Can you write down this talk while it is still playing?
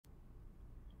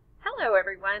Hello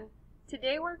everyone.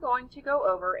 Today we're going to go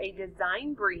over a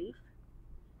design brief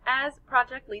as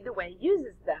Project Lead the Way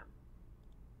uses them.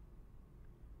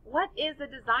 What is a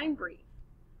design brief?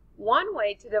 One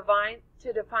way to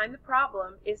define the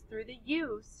problem is through the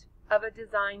use of a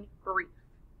design brief.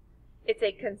 It's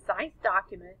a concise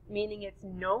document, meaning it's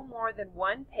no more than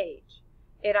one page.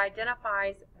 It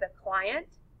identifies the client,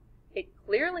 it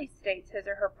clearly states his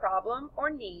or her problem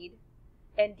or need,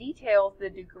 and details the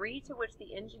degree to which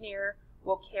the engineer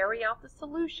will carry out the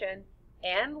solution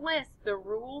and lists the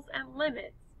rules and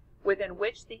limits within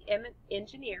which the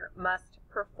engineer must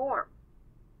perform.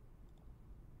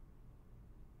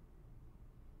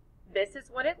 This is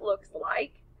what it looks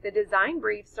like. The design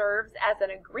brief serves as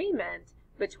an agreement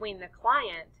between the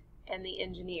client and the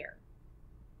engineer.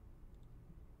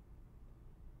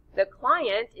 The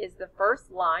client is the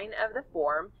first line of the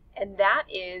form, and that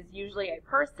is usually a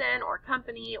person or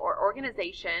company or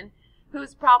organization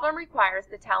whose problem requires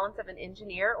the talents of an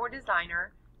engineer or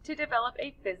designer to develop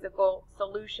a physical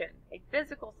solution. A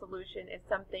physical solution is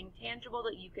something tangible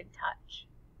that you can touch.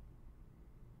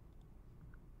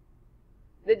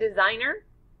 The designer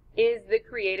is the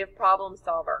creative problem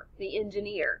solver, the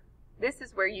engineer. This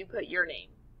is where you put your name.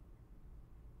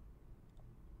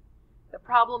 The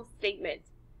problem statement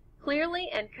clearly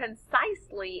and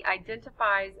concisely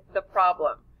identifies the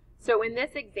problem. So in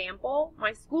this example,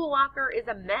 my school locker is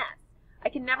a mess. I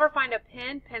can never find a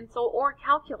pen, pencil, or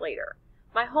calculator.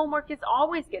 My homework is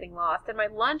always getting lost, and my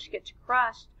lunch gets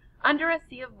crushed under a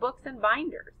sea of books and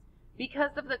binders.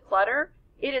 Because of the clutter,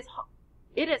 it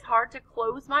is hard to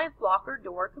close my locker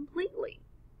door completely.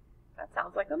 That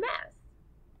sounds like a mess.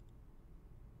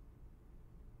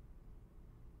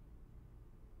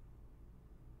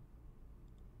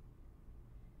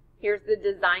 Here's the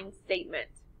design statement.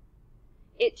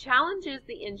 It challenges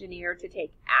the engineer to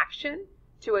take action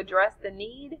to address the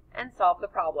need and solve the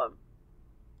problem.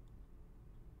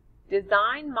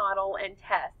 Design, model, and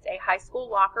test a high school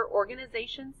locker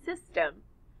organization system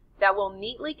that will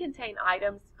neatly contain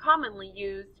items commonly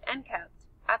used and kept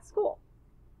at school.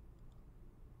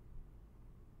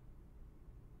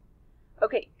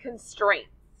 Okay, constraints.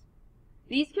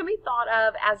 These can be thought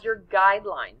of as your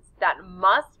guidelines that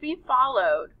must be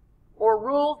followed or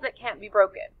rules that can't be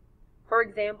broken. For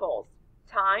examples,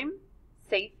 time,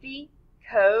 safety,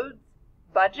 codes,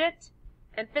 budget,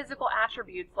 and physical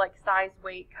attributes like size,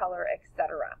 weight, color,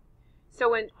 etc.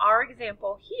 So in our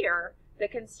example here, the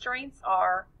constraints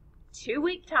are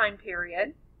 2-week time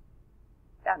period.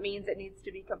 That means it needs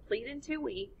to be complete in 2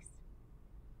 weeks.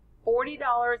 $40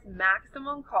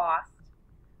 maximum cost.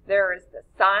 There is the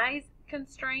size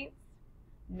constraints,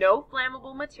 no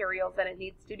flammable materials, and it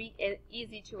needs to be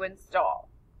easy to install.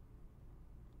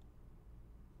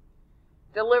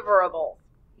 Deliverables.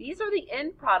 These are the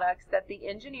end products that the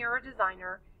engineer or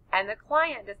designer and the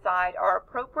client decide are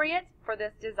appropriate for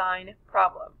this design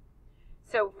problem.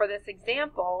 So for this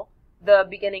example, the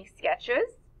beginning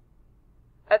sketches,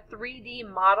 a 3D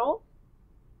model,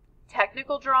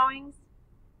 technical drawings,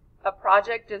 a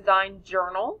project design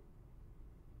journal,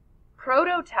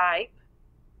 prototype,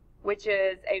 which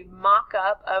is a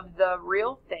mock-up of the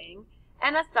real thing,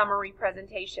 and a summary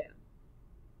presentation.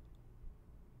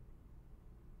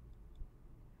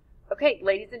 Okay,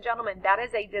 ladies and gentlemen, that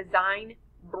is a design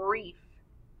brief.